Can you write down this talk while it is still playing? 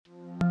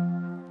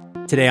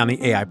Today on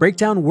the AI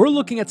Breakdown, we're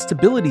looking at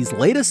Stability's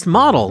latest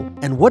model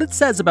and what it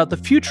says about the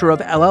future of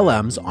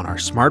LLMs on our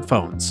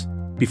smartphones.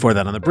 Before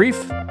that on the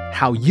brief,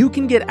 how you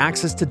can get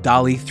access to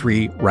DALL-E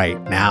 3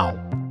 right now.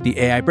 The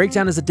AI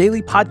Breakdown is a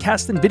daily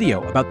podcast and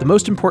video about the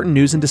most important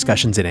news and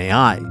discussions in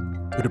AI.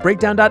 Go to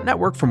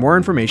breakdown.network for more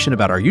information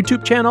about our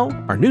YouTube channel,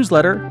 our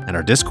newsletter, and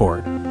our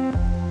Discord.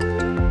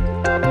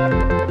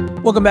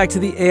 Welcome back to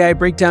the AI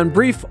Breakdown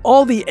Brief,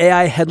 all the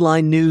AI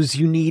headline news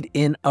you need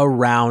in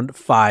around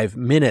 5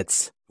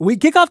 minutes. We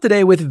kick off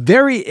today with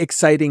very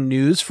exciting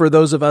news for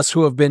those of us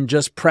who have been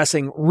just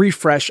pressing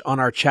refresh on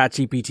our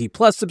ChatGPT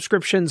Plus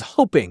subscriptions,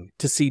 hoping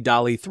to see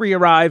DALL-E 3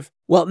 arrive.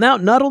 Well, now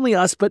not only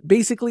us, but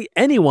basically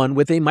anyone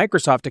with a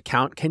Microsoft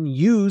account can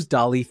use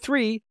DALL-E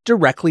 3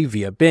 directly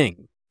via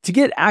Bing. To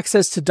get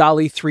access to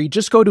DALL-E 3,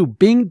 just go to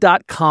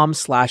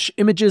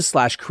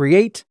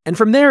bing.com/images/create, and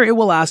from there it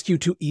will ask you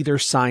to either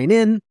sign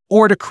in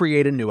or to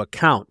create a new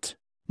account.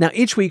 Now,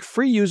 each week,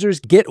 free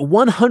users get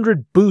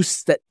 100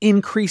 boosts that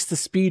increase the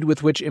speed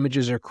with which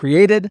images are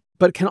created,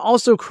 but can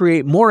also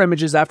create more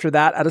images after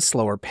that at a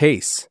slower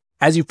pace.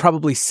 As you've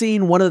probably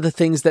seen, one of the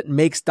things that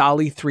makes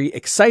DALL-E 3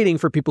 exciting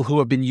for people who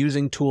have been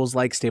using tools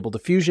like Stable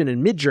Diffusion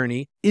and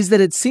Midjourney is that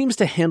it seems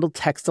to handle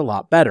text a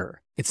lot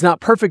better. It's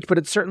not perfect, but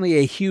it's certainly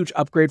a huge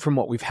upgrade from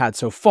what we've had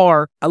so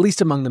far, at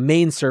least among the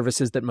main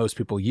services that most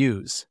people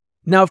use.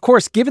 Now, of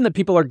course, given that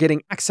people are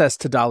getting access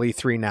to DALL-E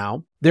 3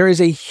 now, there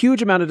is a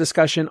huge amount of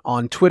discussion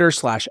on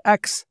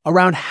Twitter/X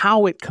around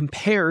how it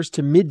compares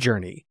to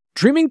Midjourney.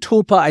 Dreaming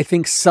Tulpa, I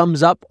think,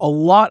 sums up a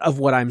lot of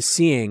what I'm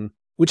seeing,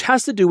 which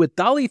has to do with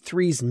DALL-E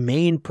 3's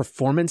main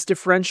performance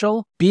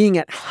differential being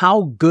at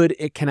how good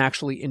it can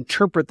actually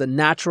interpret the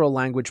natural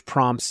language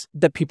prompts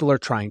that people are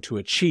trying to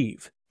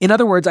achieve. In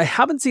other words, I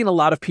haven't seen a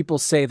lot of people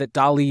say that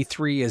DALL-E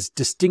 3 is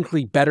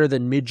distinctly better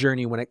than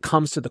Midjourney when it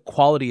comes to the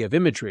quality of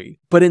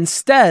imagery, but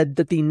instead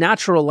that the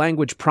natural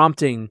language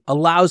prompting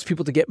allows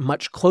people to get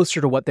much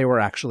closer to what they were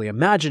actually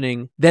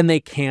imagining than they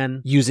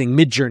can using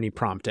Midjourney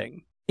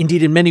prompting.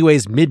 Indeed, in many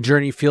ways,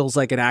 Midjourney feels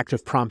like an act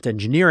of prompt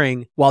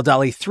engineering, while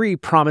DALL-E 3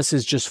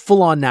 promises just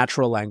full-on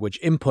natural language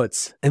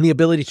inputs and the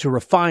ability to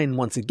refine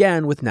once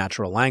again with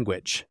natural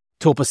language.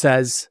 Tulpa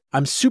says,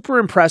 "I'm super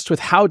impressed with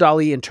how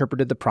DALL-E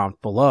interpreted the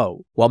prompt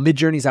below. While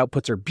Midjourney's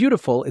outputs are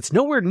beautiful, it's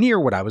nowhere near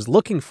what I was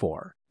looking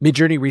for.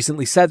 Midjourney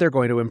recently said they're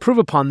going to improve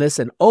upon this,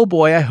 and oh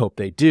boy, I hope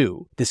they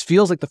do. This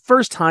feels like the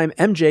first time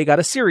MJ got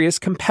a serious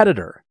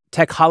competitor."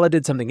 Tech Holla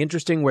did something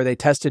interesting where they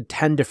tested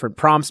 10 different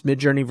prompts,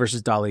 Midjourney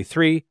versus DALL-E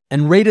 3,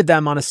 and rated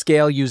them on a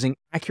scale using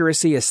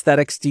accuracy,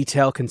 aesthetics,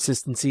 detail,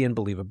 consistency, and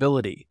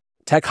believability.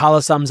 Tech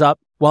Holla sums up,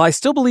 "While I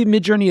still believe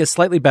Midjourney is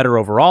slightly better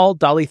overall,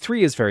 DALL-E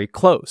 3 is very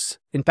close.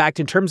 In fact,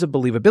 in terms of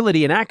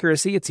believability and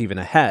accuracy, it's even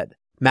ahead."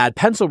 Mad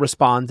Pencil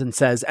responds and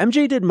says,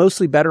 "MJ did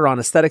mostly better on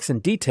aesthetics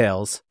and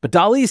details, but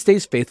DALL-E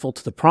stays faithful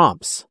to the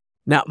prompts."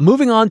 Now,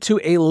 moving on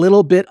to a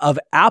little bit of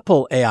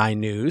Apple AI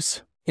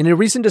news. In a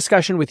recent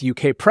discussion with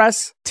UK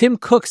Press, Tim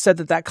Cook said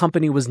that that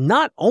company was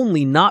not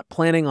only not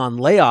planning on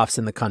layoffs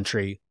in the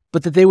country,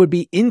 but that they would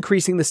be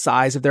increasing the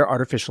size of their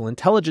artificial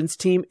intelligence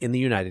team in the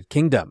United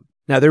Kingdom.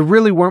 Now, there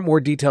really weren't more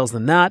details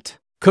than that.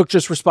 Cook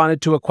just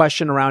responded to a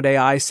question around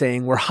AI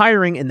saying, "We're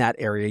hiring in that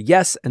area,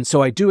 yes, and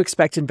so I do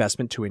expect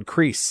investment to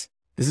increase."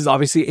 This is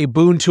obviously a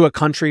boon to a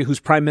country whose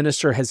prime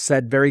minister has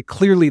said very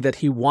clearly that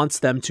he wants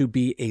them to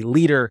be a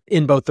leader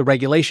in both the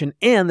regulation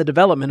and the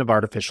development of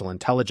artificial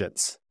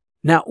intelligence.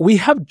 Now, we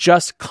have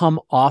just come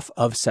off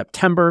of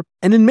September,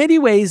 and in many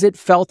ways it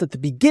felt at the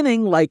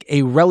beginning like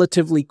a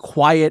relatively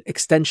quiet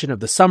extension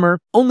of the summer,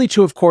 only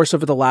to, of course,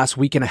 over the last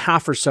week and a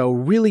half or so,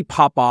 really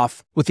pop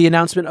off with the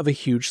announcement of a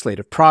huge slate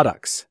of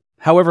products.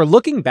 However,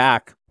 looking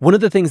back, one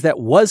of the things that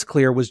was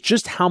clear was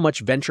just how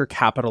much venture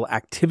capital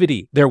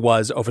activity there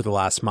was over the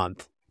last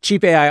month.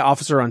 Chief AI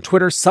Officer on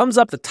Twitter sums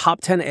up the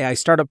top 10 AI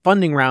startup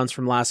funding rounds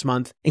from last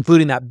month,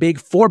 including that big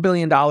 $4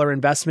 billion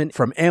investment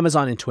from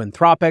Amazon into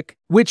Anthropic,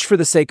 which for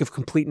the sake of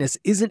completeness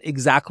isn't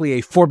exactly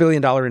a $4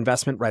 billion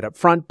investment right up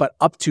front, but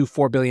up to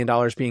 $4 billion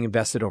being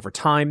invested over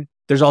time.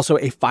 There's also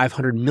a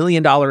 $500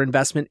 million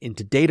investment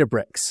into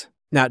Databricks.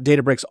 Now,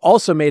 Databricks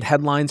also made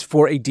headlines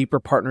for a deeper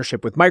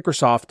partnership with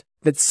Microsoft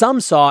that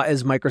some saw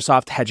as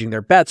Microsoft hedging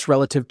their bets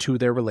relative to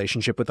their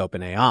relationship with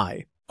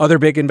OpenAI. Other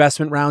big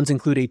investment rounds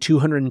include a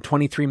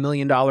 $223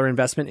 million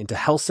investment into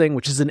Helsing,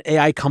 which is an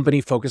AI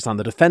company focused on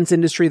the defense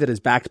industry that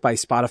is backed by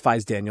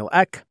Spotify's Daniel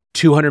Ek,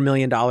 $200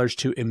 million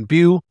to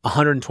Imbue,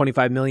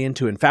 $125 million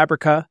to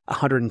Infabrica,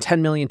 $110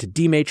 million to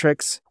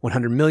D-Matrix,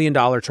 $100 million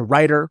to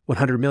Writer,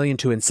 $100 million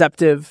to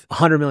Inceptive,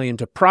 $100 million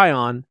to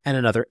Prion, and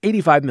another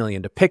 $85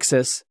 million to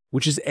Pixis,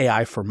 which is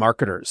AI for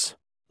marketers.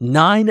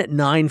 9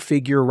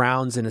 nine-figure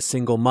rounds in a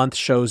single month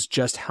shows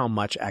just how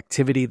much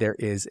activity there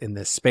is in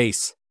this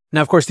space.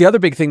 Now, of course, the other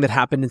big thing that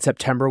happened in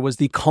September was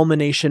the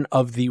culmination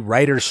of the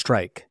writer's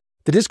strike.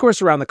 The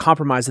discourse around the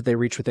compromise that they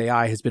reached with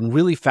AI has been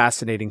really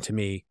fascinating to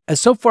me, as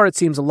so far it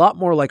seems a lot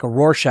more like a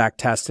Rorschach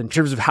test in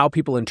terms of how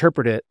people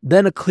interpret it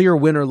than a clear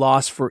win or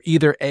loss for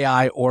either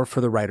AI or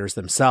for the writers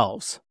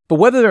themselves. But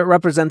whether it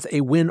represents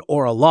a win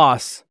or a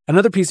loss,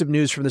 another piece of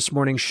news from this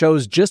morning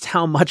shows just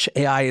how much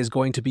AI is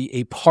going to be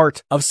a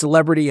part of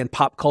celebrity and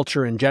pop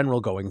culture in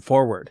general going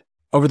forward.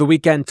 Over the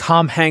weekend,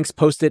 Tom Hanks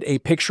posted a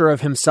picture of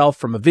himself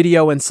from a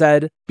video and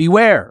said,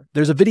 "Beware,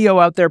 there's a video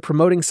out there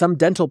promoting some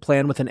dental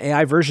plan with an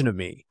AI version of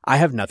me. I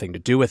have nothing to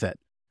do with it."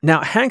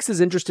 Now, Hanks is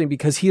interesting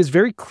because he is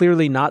very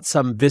clearly not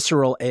some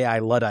visceral AI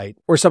Luddite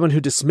or someone who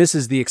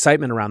dismisses the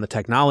excitement around the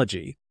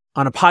technology.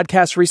 On a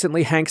podcast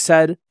recently, Hanks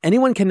said,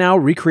 "Anyone can now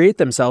recreate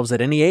themselves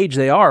at any age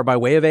they are by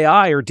way of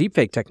AI or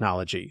deepfake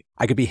technology.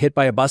 I could be hit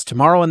by a bus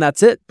tomorrow and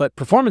that's it, but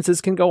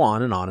performances can go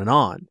on and on and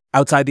on.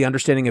 Outside the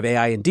understanding of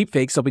AI and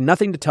deepfakes, there'll be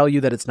nothing to tell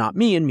you that it's not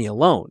me and me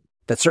alone.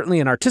 That's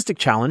certainly an artistic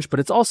challenge, but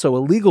it's also a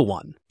legal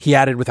one." He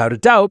added, "Without a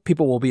doubt,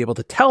 people will be able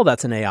to tell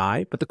that's an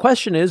AI, but the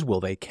question is,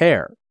 will they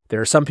care? There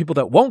are some people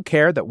that won't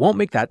care, that won't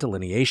make that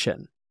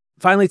delineation."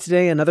 Finally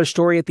today, another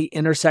story at the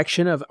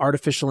intersection of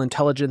artificial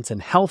intelligence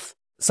and health.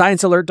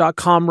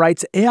 ScienceAlert.com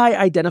writes, AI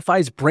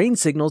identifies brain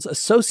signals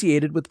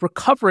associated with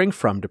recovering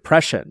from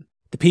depression.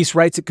 The piece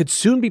writes it could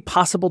soon be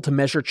possible to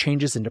measure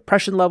changes in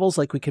depression levels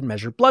like we can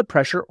measure blood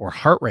pressure or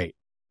heart rate.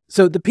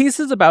 So the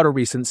piece is about a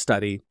recent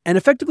study, and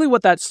effectively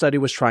what that study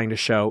was trying to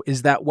show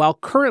is that while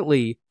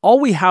currently all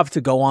we have to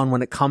go on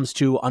when it comes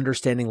to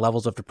understanding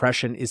levels of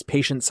depression is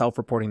patients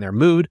self-reporting their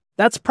mood,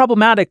 that's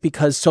problematic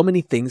because so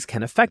many things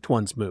can affect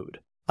one's mood.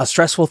 A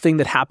stressful thing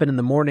that happened in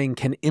the morning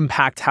can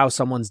impact how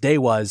someone's day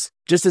was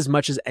just as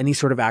much as any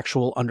sort of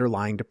actual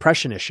underlying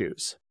depression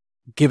issues.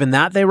 Given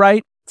that, they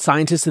write,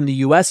 scientists in the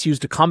US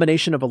used a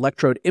combination of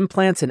electrode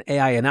implants and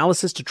AI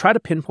analysis to try to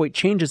pinpoint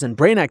changes in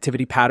brain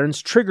activity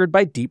patterns triggered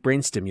by deep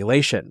brain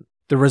stimulation.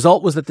 The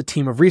result was that the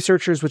team of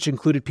researchers, which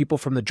included people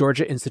from the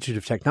Georgia Institute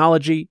of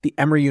Technology, the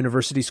Emory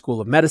University School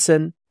of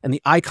Medicine, and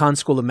the Icahn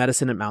School of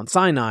Medicine at Mount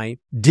Sinai,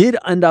 did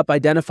end up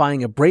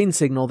identifying a brain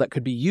signal that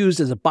could be used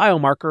as a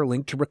biomarker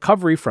linked to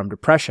recovery from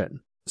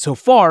depression. So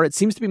far, it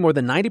seems to be more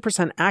than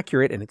 90%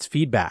 accurate in its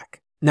feedback.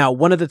 Now,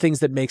 one of the things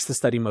that makes the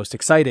study most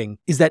exciting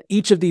is that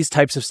each of these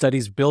types of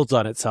studies builds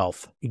on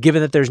itself,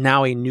 given that there's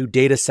now a new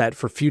data set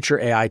for future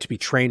AI to be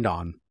trained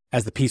on.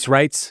 As the piece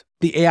writes,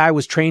 the AI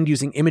was trained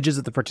using images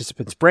of the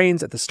participants'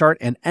 brains at the start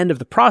and end of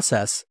the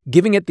process,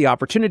 giving it the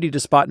opportunity to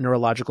spot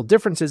neurological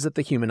differences that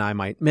the human eye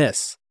might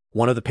miss.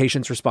 One of the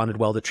patients responded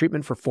well to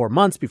treatment for 4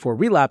 months before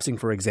relapsing,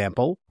 for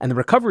example, and the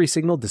recovery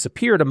signal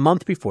disappeared a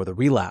month before the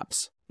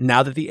relapse.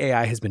 Now that the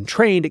AI has been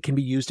trained, it can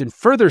be used in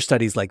further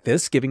studies like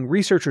this, giving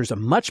researchers a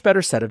much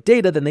better set of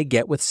data than they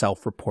get with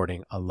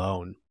self-reporting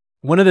alone.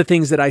 One of the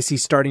things that I see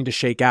starting to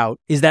shake out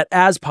is that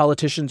as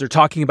politicians are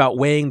talking about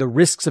weighing the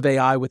risks of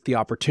AI with the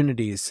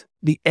opportunities,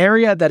 the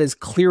area that is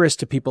clearest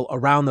to people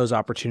around those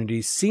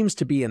opportunities seems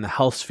to be in the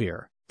health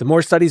sphere. The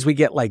more studies we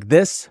get like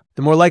this,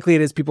 the more likely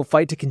it is people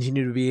fight to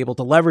continue to be able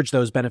to leverage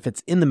those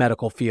benefits in the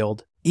medical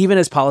field, even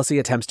as policy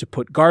attempts to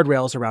put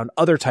guardrails around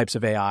other types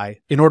of AI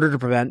in order to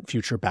prevent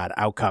future bad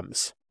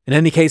outcomes. In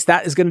any case,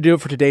 that is going to do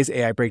it for today's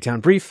AI Breakdown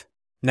Brief.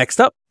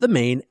 Next up, the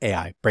main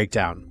AI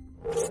Breakdown.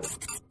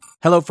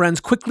 Hello, friends.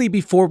 Quickly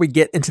before we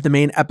get into the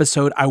main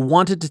episode, I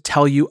wanted to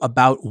tell you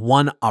about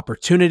one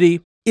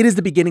opportunity. It is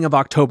the beginning of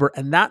October,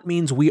 and that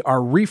means we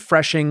are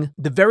refreshing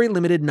the very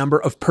limited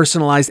number of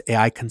personalized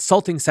AI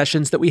consulting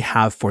sessions that we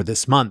have for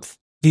this month.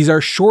 These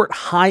are short,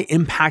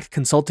 high-impact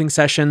consulting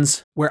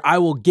sessions where I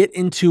will get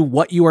into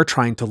what you are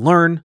trying to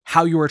learn,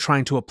 how you are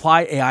trying to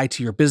apply AI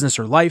to your business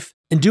or life,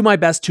 and do my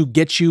best to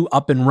get you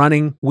up and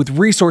running with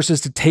resources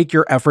to take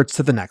your efforts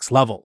to the next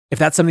level. If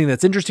that's something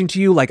that's interesting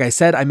to you, like I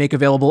said, I make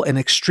available an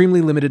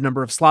extremely limited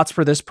number of slots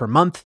for this per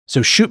month,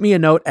 so shoot me a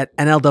note at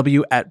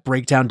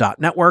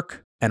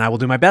nlw@breakdown.network, and I will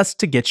do my best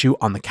to get you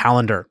on the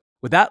calendar.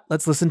 With that,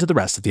 let's listen to the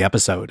rest of the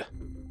episode.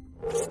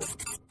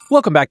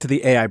 Welcome back to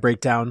the AI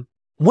Breakdown.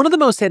 One of the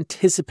most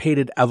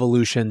anticipated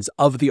evolutions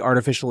of the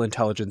artificial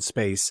intelligence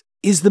space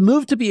is the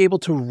move to be able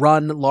to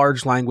run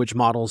large language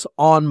models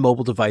on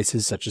mobile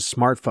devices such as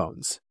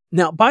smartphones.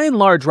 Now, by and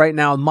large, right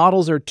now,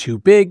 models are too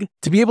big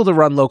to be able to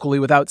run locally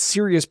without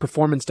serious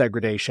performance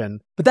degradation,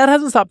 but that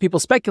hasn't stopped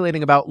people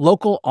speculating about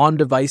local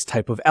on-device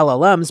type of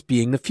LLMs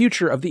being the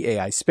future of the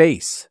AI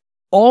space.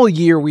 All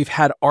year, we've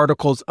had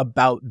articles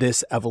about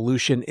this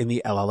evolution in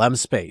the LLM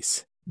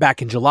space.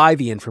 Back in July,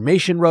 The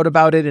Information wrote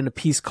about it in a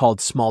piece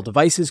called Small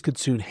Devices Could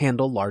Soon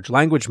Handle Large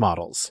Language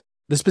Models.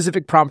 The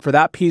specific prompt for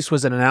that piece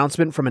was an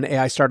announcement from an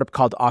AI startup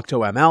called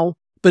OctoML,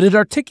 but it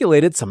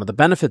articulated some of the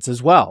benefits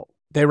as well.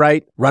 They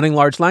write, running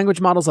large language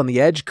models on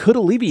the edge could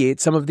alleviate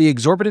some of the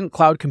exorbitant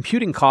cloud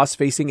computing costs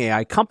facing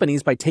AI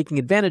companies by taking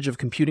advantage of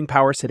computing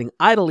power sitting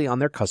idly on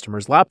their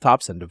customers'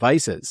 laptops and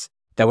devices.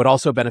 That would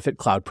also benefit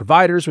cloud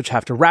providers, which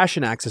have to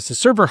ration access to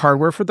server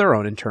hardware for their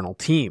own internal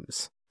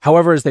teams.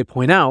 However, as they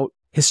point out,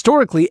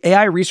 historically,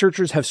 AI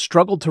researchers have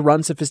struggled to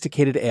run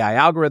sophisticated AI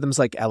algorithms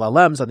like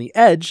LLMs on the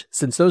edge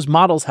since those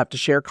models have to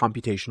share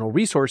computational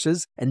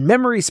resources and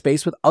memory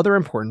space with other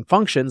important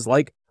functions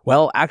like,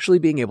 well, actually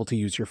being able to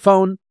use your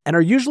phone, and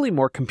are usually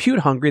more compute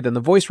hungry than the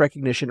voice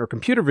recognition or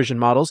computer vision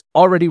models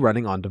already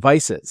running on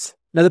devices.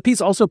 Now, the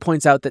piece also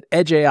points out that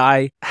Edge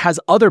AI has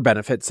other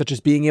benefits, such as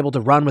being able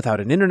to run without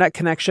an internet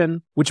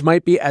connection, which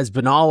might be as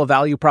banal a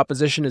value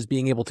proposition as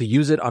being able to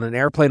use it on an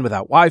airplane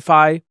without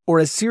Wi-Fi, or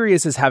as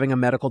serious as having a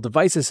medical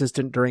device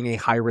assistant during a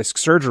high-risk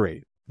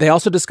surgery. They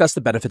also discuss the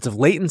benefits of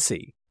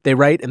latency. They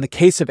write, in the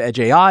case of Edge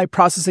AI,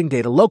 processing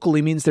data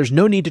locally means there's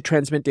no need to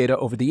transmit data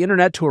over the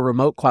internet to a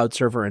remote cloud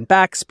server and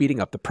back, speeding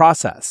up the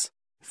process.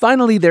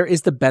 Finally, there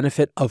is the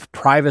benefit of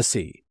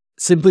privacy.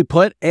 Simply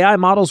put, AI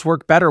models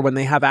work better when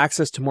they have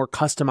access to more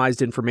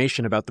customized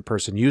information about the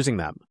person using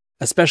them,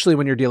 especially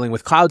when you're dealing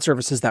with cloud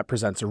services that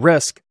presents a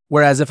risk,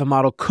 whereas if a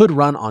model could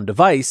run on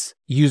device,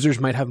 users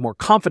might have more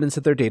confidence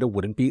that their data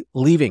wouldn't be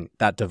leaving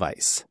that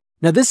device.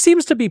 Now, this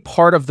seems to be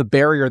part of the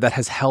barrier that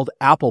has held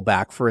Apple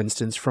back, for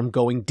instance, from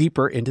going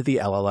deeper into the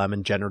LLM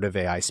and generative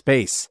AI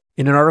space.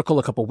 In an article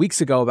a couple weeks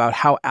ago about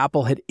how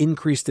Apple had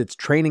increased its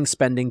training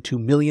spending to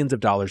millions of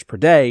dollars per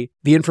day,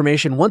 the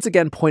information once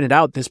again pointed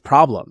out this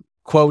problem.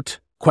 Quote,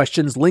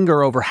 questions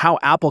linger over how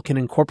Apple can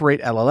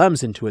incorporate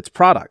LLMs into its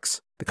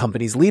products. The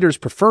company's leaders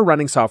prefer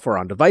running software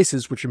on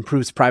devices, which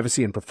improves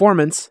privacy and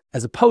performance,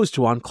 as opposed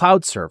to on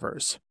cloud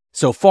servers.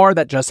 So far,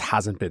 that just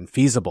hasn't been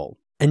feasible.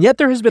 And yet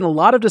there has been a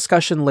lot of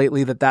discussion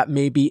lately that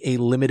may be a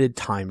limited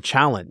time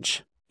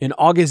challenge. In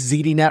August,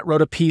 ZDNet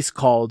wrote a piece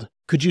called,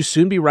 "Could you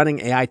soon be running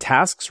AI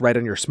tasks right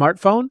on your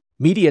smartphone?"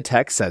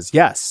 MediaTek says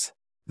yes.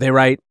 They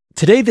write,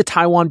 today, the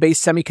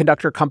Taiwan-based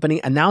semiconductor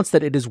company announced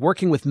that it is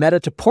working with Meta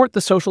to port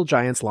the social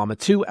giant's Llama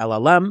 2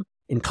 LLM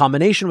in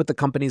combination with the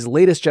company's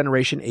latest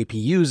generation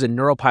APUs and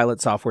NeuroPilot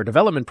software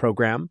development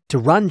program to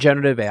run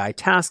generative AI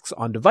tasks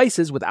on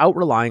devices without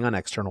relying on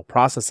external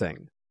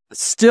processing.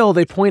 Still,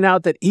 they point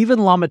out that even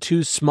Llama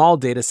 2's small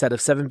dataset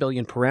of 7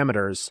 billion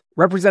parameters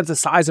represents a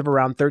size of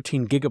around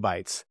 13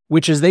 gigabytes,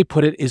 which, as they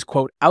put it, is,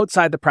 quote,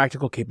 outside the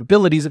practical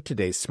capabilities of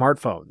today's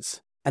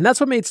smartphones. And that's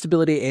what made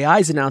Stability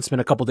AI's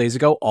announcement a couple days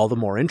ago all the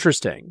more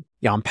interesting.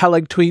 Jan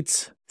Peleg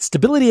tweets,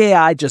 Stability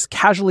AI just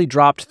casually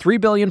dropped 3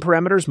 billion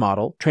parameters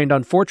model, trained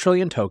on 4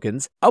 trillion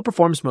tokens,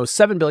 outperforms most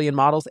 7 billion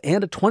models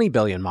and a 20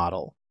 billion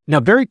model.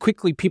 Now, very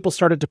quickly, people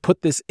started to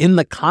put this in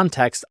the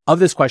context of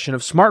this question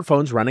of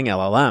smartphones running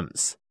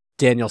LLMs.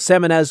 Daniel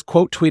Samanes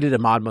quote tweeted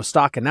Ahmad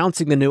Mostak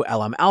announcing the new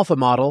LM Alpha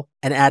model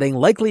and adding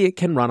likely it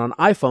can run on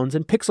iPhones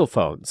and Pixel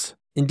phones.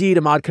 Indeed,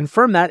 Ahmad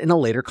confirmed that in a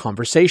later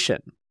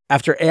conversation.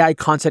 After AI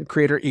content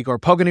creator Igor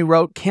Pogany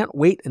wrote, can't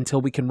wait until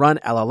we can run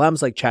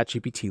LLMs like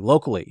ChatGPT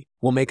locally.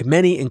 We'll make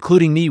many,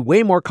 including me,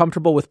 way more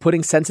comfortable with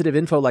putting sensitive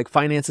info like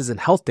finances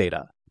and health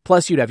data.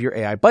 Plus, you'd have your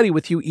AI buddy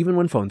with you even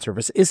when phone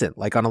service isn't,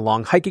 like on a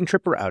long hiking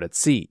trip or out at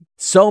sea.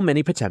 So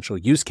many potential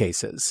use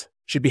cases.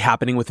 Should be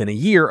happening within a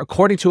year,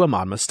 according to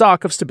Ahmad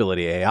Mostak of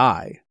Stability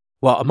AI.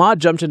 Well, Ahmad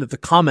jumped into the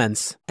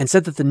comments and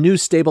said that the new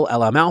stable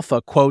LM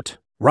Alpha, quote,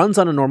 runs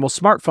on a normal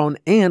smartphone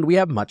and we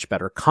have much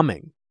better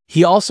coming.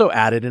 He also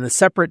added in a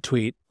separate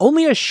tweet,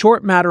 only a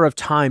short matter of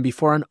time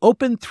before an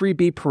open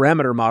 3B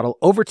parameter model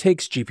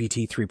overtakes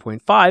GPT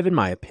 3.5 in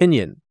my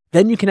opinion.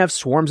 Then you can have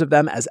swarms of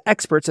them as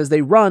experts as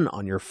they run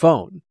on your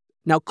phone.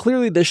 Now,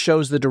 clearly this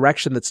shows the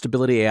direction that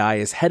Stability AI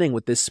is heading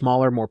with this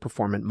smaller, more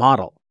performant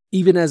model.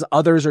 Even as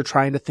others are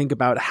trying to think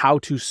about how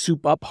to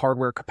soup up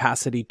hardware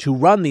capacity to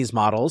run these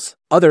models,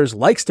 others,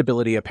 like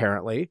Stability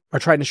apparently, are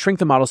trying to shrink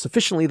the model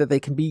sufficiently that they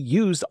can be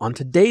used on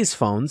today's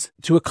phones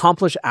to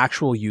accomplish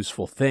actual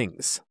useful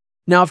things.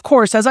 Now, of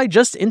course, as I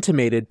just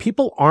intimated,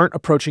 people aren't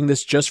approaching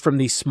this just from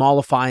the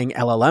smallifying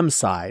LLM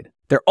side.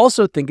 They're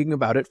also thinking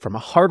about it from a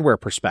hardware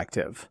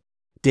perspective.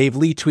 Dave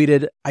Lee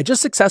tweeted, I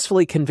just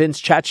successfully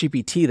convinced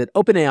ChatGPT that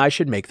OpenAI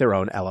should make their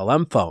own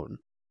LLM phone.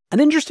 An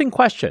interesting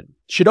question.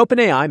 Should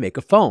OpenAI make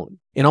a phone?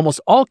 In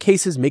almost all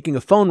cases, making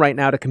a phone right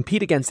now to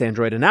compete against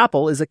Android and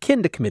Apple is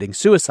akin to committing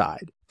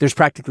suicide. There's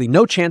practically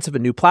no chance of a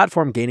new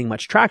platform gaining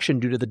much traction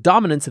due to the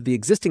dominance of the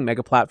existing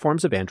mega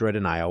platforms of Android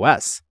and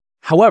iOS.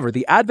 However,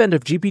 the advent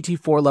of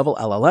GPT-4 level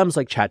LLMs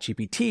like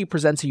ChatGPT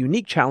presents a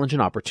unique challenge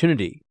and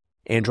opportunity.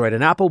 Android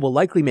and Apple will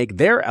likely make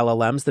their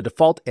LLMs the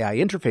default AI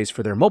interface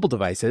for their mobile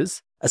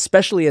devices,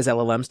 especially as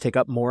LLMs take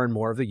up more and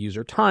more of the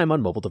user time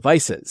on mobile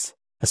devices.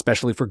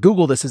 Especially for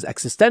Google, this is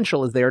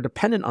existential as they are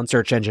dependent on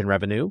search engine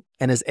revenue,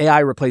 and as AI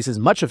replaces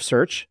much of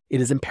search, it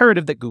is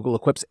imperative that Google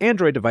equips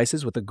Android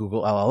devices with a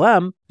Google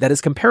LLM that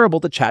is comparable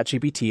to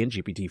ChatGPT and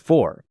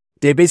GPT-4.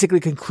 Dave basically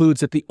concludes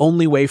that the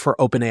only way for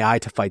OpenAI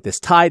to fight this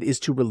tide is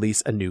to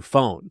release a new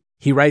phone.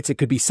 He writes it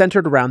could be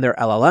centered around their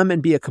LLM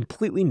and be a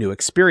completely new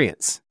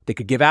experience. They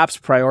could give apps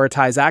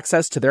prioritize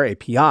access to their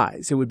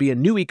APIs. It would be a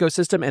new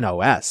ecosystem and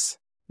OS.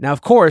 Now,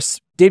 of course,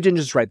 Dave didn't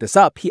just write this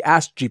up, he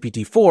asked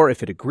GPT-4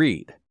 if it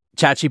agreed.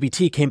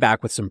 ChatGPT came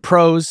back with some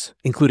pros,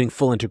 including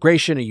full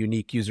integration, a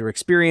unique user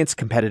experience,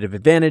 competitive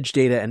advantage,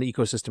 data and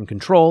ecosystem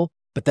control,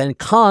 but then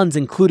cons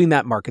including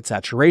that market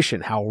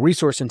saturation, how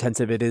resource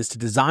intensive it is to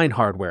design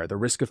hardware, the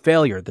risk of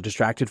failure, the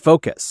distracted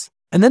focus.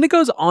 And then it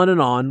goes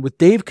on, with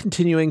Dave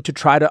continuing to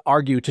try to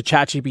argue to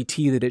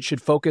ChatGPT that it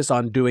should focus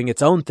on doing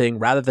its own thing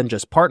rather than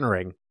just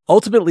partnering,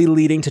 ultimately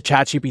leading to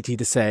ChatGPT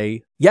to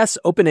say, yes,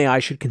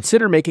 OpenAI should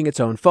consider making its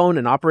own phone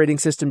and operating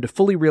system to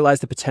fully realize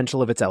the potential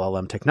of its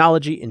LLM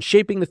technology in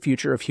shaping the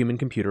future of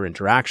human-computer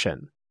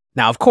interaction.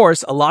 Now, of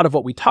course, a lot of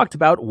what we talked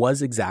about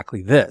was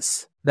exactly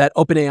this. That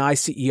OpenAI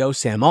CEO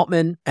Sam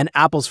Altman and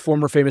Apple's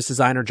former famous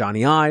designer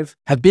Johnny Ive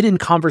have been in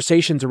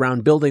conversations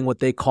around building what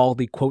they call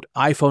the, quote,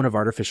 iPhone of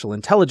artificial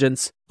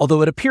intelligence,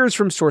 although it appears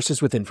from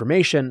sources with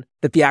information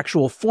that the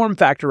actual form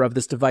factor of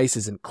this device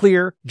isn't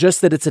clear,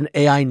 just that it's an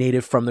AI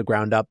native from the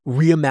ground up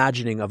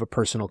reimagining of a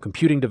personal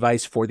computing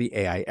device for the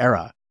AI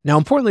era. Now,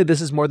 importantly,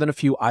 this is more than a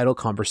few idle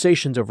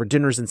conversations over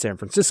dinners in San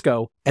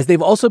Francisco, as they've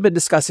also been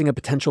discussing a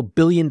potential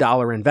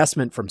billion-dollar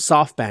investment from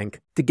SoftBank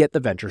to get the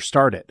venture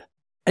started.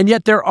 And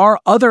yet there are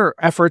other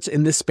efforts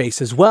in this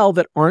space as well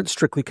that aren't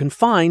strictly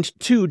confined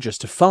to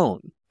just a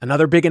phone.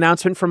 Another big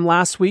announcement from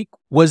last week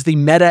was the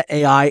Meta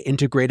AI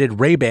integrated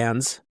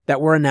Ray-Bans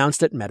that were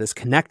announced at Meta's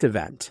Connect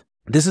event.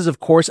 This is, of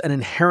course, an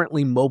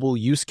inherently mobile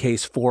use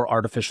case for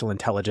artificial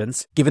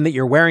intelligence, given that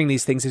you're wearing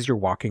these things as you're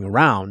walking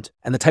around.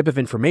 And the type of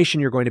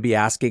information you're going to be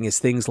asking is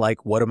things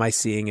like, what am I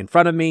seeing in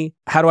front of me?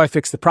 How do I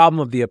fix the problem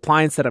of the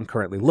appliance that I'm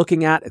currently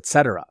looking at,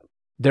 etc.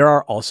 There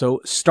are also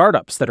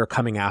startups that are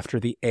coming after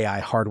the AI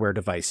hardware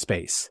device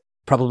space.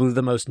 Probably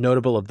the most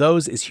notable of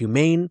those is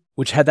Humane,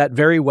 which had that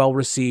very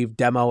well-received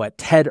demo at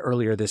TED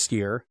earlier this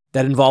year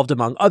that involved,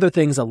 among other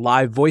things, a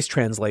live voice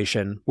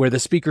translation where the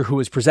speaker who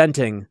was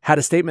presenting had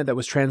a statement that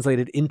was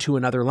translated into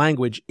another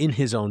language in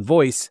his own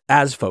voice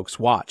as folks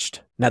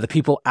watched. Now, the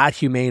people at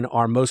Humane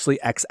are mostly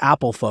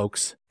ex-Apple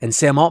folks, and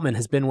Sam Altman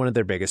has been one of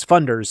their biggest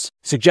funders,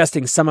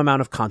 suggesting some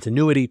amount of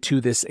continuity to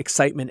this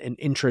excitement and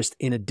interest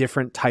in a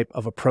different type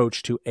of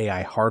approach to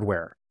AI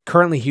hardware.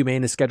 Currently,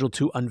 Humane is scheduled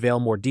to unveil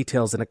more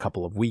details in a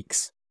couple of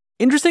weeks.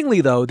 Interestingly,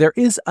 though, there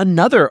is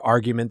another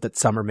argument that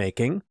some are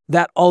making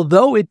that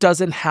although it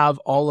doesn't have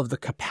all of the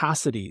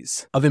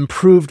capacities of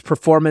improved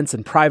performance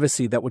and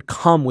privacy that would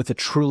come with a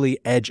truly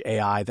edge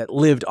AI that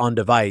lived on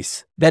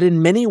device, that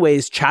in many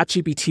ways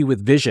ChatGPT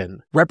with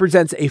vision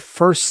represents a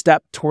first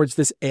step towards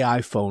this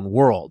AI phone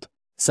world.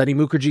 Sunny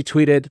Mukherjee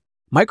tweeted,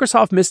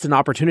 Microsoft missed an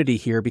opportunity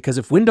here because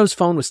if Windows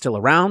Phone was still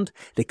around,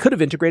 they could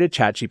have integrated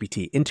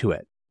ChatGPT into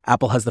it.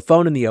 Apple has the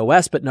phone and the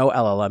OS but no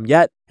LLM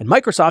yet, and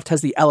Microsoft has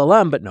the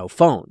LLM but no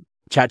phone.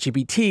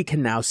 ChatGPT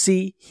can now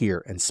see,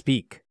 hear, and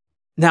speak.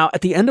 Now,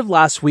 at the end of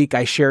last week,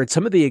 I shared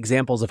some of the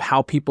examples of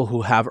how people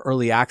who have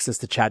early access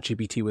to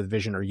ChatGPT with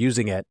vision are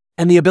using it,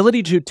 and the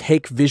ability to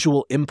take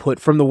visual input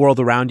from the world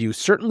around you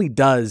certainly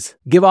does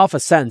give off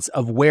a sense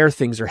of where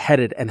things are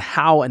headed and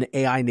how an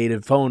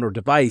AI-native phone or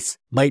device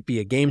might be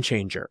a game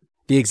changer.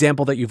 The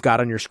example that you've got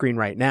on your screen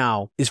right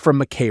now is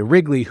from McKay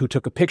Wrigley, who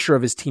took a picture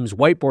of his team's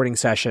whiteboarding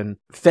session,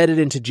 fed it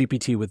into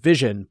GPT with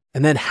vision,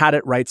 and then had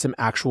it write some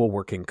actual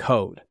working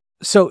code.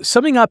 So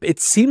summing up, it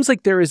seems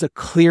like there is a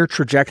clear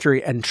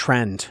trajectory and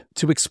trend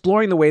to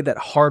exploring the way that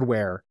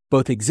hardware,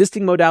 both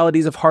existing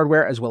modalities of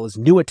hardware as well as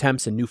new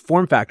attempts and new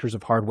form factors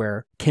of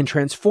hardware, can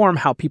transform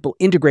how people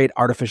integrate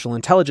artificial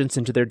intelligence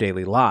into their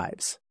daily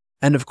lives.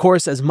 And of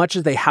course, as much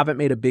as they haven't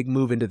made a big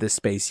move into this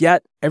space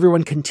yet,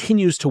 everyone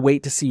continues to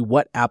wait to see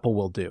what Apple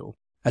will do.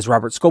 As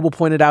Robert Scoble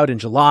pointed out in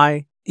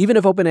July, even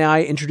if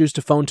OpenAI introduced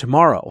a phone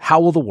tomorrow, how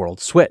will the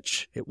world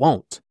switch? It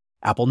won't.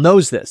 Apple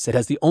knows this. It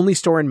has the only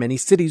store in many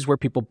cities where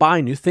people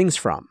buy new things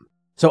from.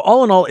 So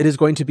all in all, it is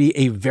going to be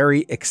a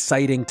very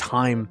exciting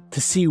time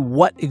to see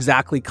what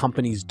exactly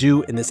companies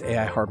do in this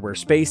AI hardware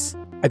space.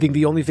 I think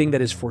the only thing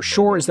that is for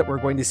sure is that we're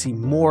going to see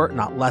more,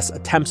 not less,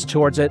 attempts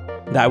towards it.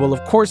 And I will,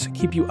 of course,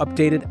 keep you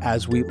updated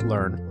as we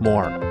learn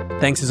more.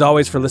 Thanks as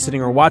always for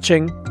listening or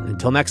watching. And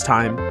until next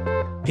time,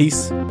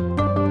 peace.